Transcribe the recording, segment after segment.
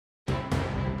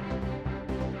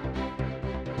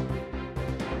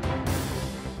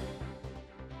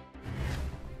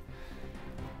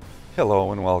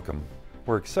Hello and welcome.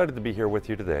 We're excited to be here with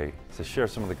you today to share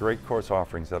some of the great course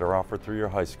offerings that are offered through your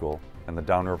high school and the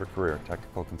Downriver Career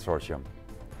Technical Consortium.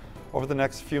 Over the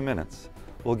next few minutes,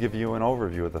 we'll give you an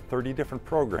overview of the 30 different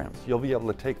programs you'll be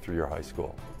able to take through your high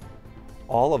school.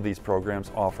 All of these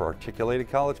programs offer articulated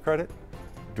college credit,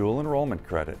 dual enrollment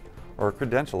credit, or a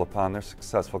credential upon their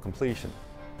successful completion.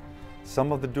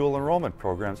 Some of the dual enrollment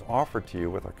programs offered to you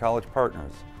with our college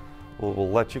partners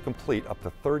will let you complete up to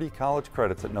 30 college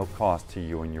credits at no cost to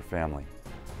you and your family.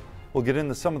 We'll get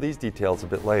into some of these details a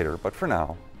bit later, but for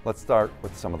now, let's start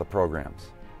with some of the programs.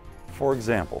 For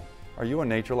example, are you a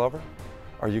nature lover?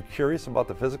 Are you curious about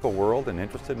the physical world and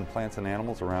interested in plants and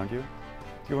animals around you?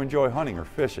 Do you enjoy hunting or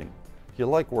fishing? Do you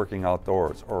like working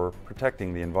outdoors or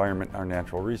protecting the environment and our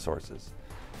natural resources?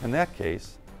 In that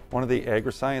case, one of the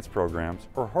agri-science programs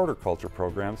or horticulture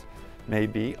programs may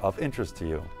be of interest to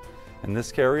you. In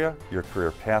this area, your career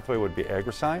pathway would be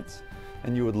agri-science,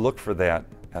 and you would look for that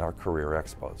at our career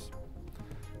expos.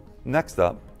 Next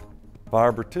up,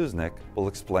 Barbara Tuznik will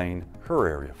explain her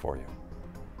area for you.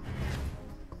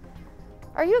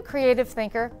 Are you a creative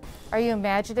thinker? Are you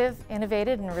imaginative,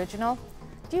 innovative, and original?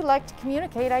 Do you like to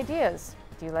communicate ideas?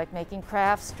 Do you like making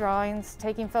crafts, drawings,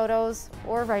 taking photos,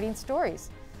 or writing stories?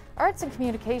 Arts and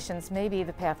communications may be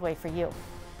the pathway for you.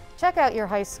 Check out your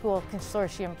high school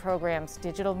consortium programs: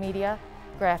 digital media,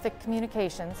 graphic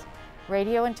communications,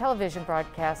 radio and television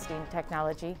broadcasting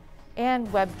technology,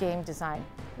 and web game design.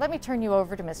 Let me turn you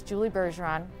over to Ms. Julie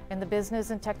Bergeron in the business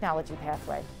and technology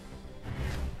pathway.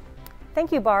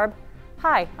 Thank you, Barb.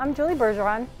 Hi, I'm Julie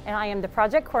Bergeron, and I am the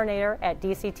project coordinator at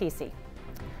DCTC.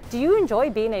 Do you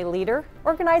enjoy being a leader,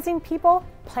 organizing people,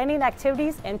 planning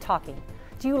activities, and talking?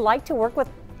 Do you like to work with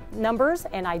numbers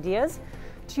and ideas?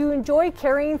 Do you enjoy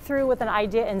carrying through with an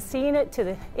idea and seeing it to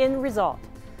the end result?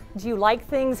 Do you like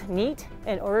things neat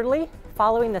and orderly,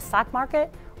 following the stock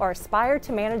market, or aspire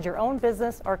to manage your own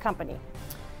business or company?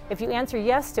 If you answer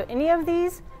yes to any of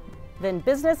these, then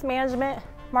business management,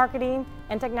 marketing,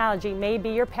 and technology may be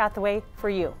your pathway for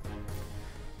you.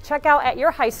 Check out at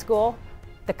your high school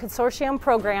the consortium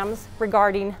programs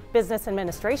regarding business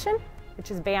administration,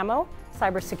 which is BAMO,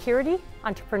 cybersecurity,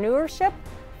 entrepreneurship,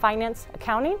 finance,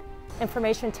 accounting,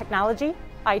 information technology,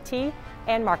 IT,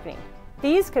 and marketing.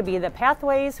 These could be the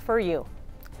pathways for you.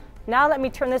 Now let me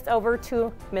turn this over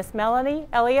to Ms. Melanie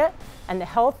Elliott and the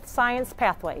Health Science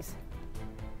Pathways.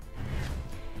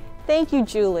 Thank you,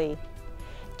 Julie.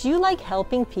 Do you like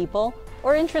helping people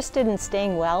or interested in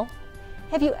staying well?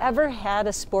 Have you ever had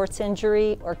a sports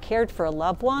injury or cared for a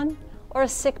loved one or a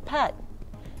sick pet?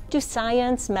 Do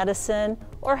science, medicine,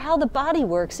 or how the body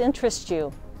works interest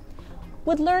you?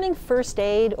 Would learning first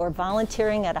aid or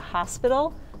volunteering at a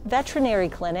hospital, veterinary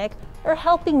clinic, or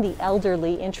helping the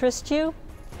elderly interest you?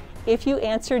 If you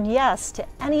answered yes to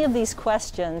any of these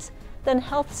questions, then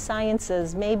health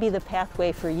sciences may be the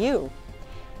pathway for you.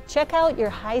 Check out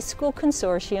your high school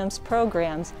consortium's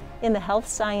programs in the health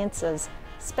sciences,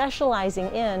 specializing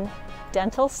in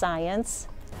dental science,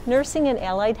 nursing and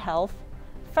allied health,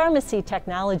 pharmacy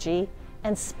technology,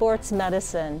 and sports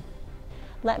medicine.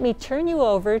 Let me turn you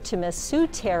over to Ms. Sue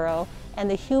Taro and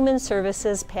the Human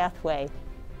Services Pathway.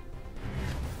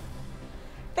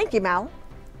 Thank you, Mel.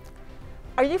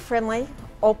 Are you friendly,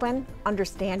 open,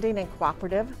 understanding, and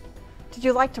cooperative? Did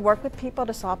you like to work with people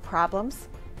to solve problems?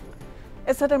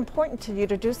 Is it important to you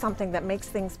to do something that makes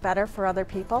things better for other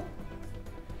people?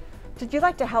 Did you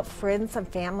like to help friends and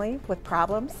family with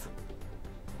problems?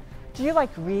 Do you like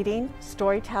reading,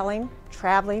 storytelling,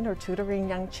 traveling, or tutoring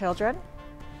young children?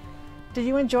 Do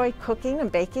you enjoy cooking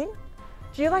and baking?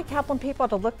 Do you like helping people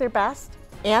to look their best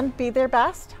and be their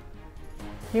best?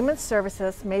 Human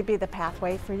Services may be the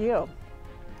pathway for you.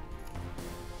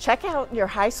 Check out your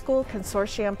high school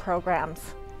consortium programs.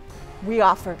 We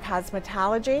offer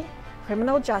cosmetology,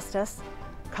 criminal justice,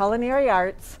 culinary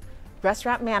arts,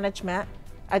 restaurant management,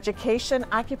 education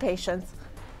occupations,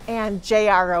 and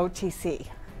JROTC.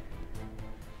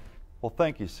 Well,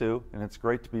 thank you, Sue, and it's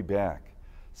great to be back.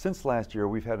 Since last year,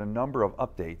 we've had a number of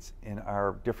updates in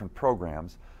our different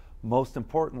programs. Most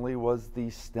importantly was the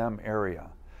STEM area.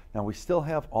 Now, we still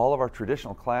have all of our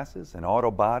traditional classes in auto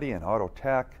body and auto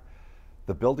tech,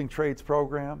 the building trades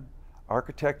program,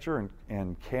 architecture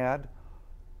and CAD,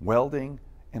 welding,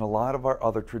 and a lot of our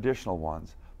other traditional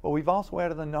ones. But we've also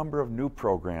added a number of new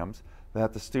programs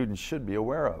that the students should be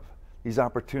aware of. These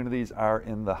opportunities are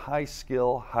in the high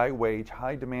skill, high wage,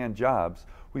 high demand jobs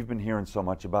we've been hearing so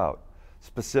much about.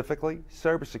 Specifically,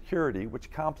 cybersecurity, which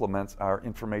complements our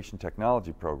information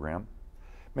technology program,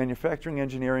 manufacturing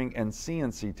engineering and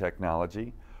CNC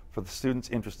technology for the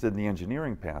students interested in the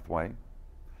engineering pathway,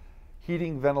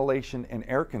 heating, ventilation, and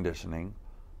air conditioning,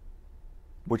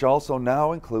 which also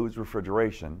now includes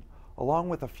refrigeration, along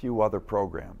with a few other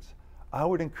programs. I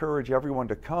would encourage everyone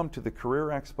to come to the Career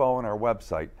Expo on our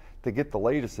website to get the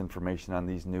latest information on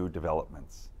these new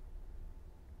developments.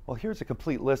 Well, here's a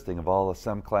complete listing of all the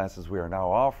STEM classes we are now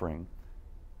offering,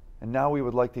 and now we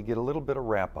would like to get a little bit of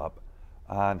wrap up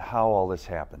on how all this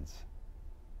happens.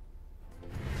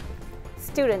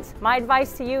 Students, my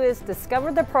advice to you is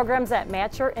discover the programs that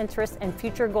match your interests and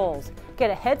future goals.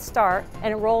 Get a head start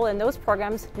and enroll in those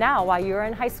programs now while you're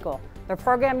in high school. The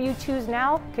program you choose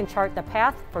now can chart the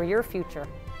path for your future.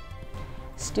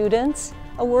 Students,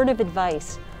 a word of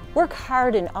advice. Work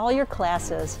hard in all your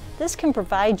classes. This can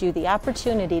provide you the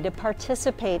opportunity to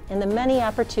participate in the many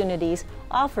opportunities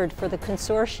offered for the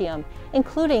consortium,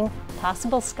 including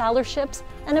possible scholarships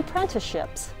and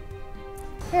apprenticeships.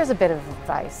 Here's a bit of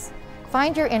advice.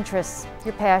 Find your interests,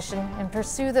 your passion, and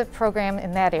pursue the program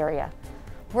in that area.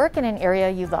 Work in an area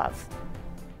you love.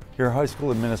 Your high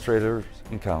school administrators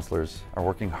and counselors are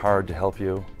working hard to help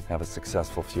you have a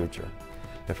successful future.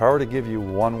 If I were to give you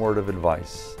one word of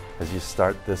advice as you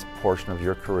start this portion of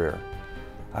your career,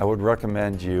 I would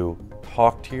recommend you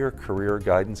talk to your career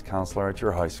guidance counselor at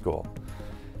your high school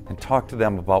and talk to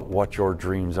them about what your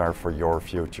dreams are for your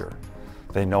future.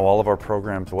 They know all of our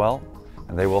programs well,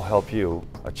 and they will help you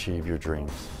achieve your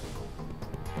dreams.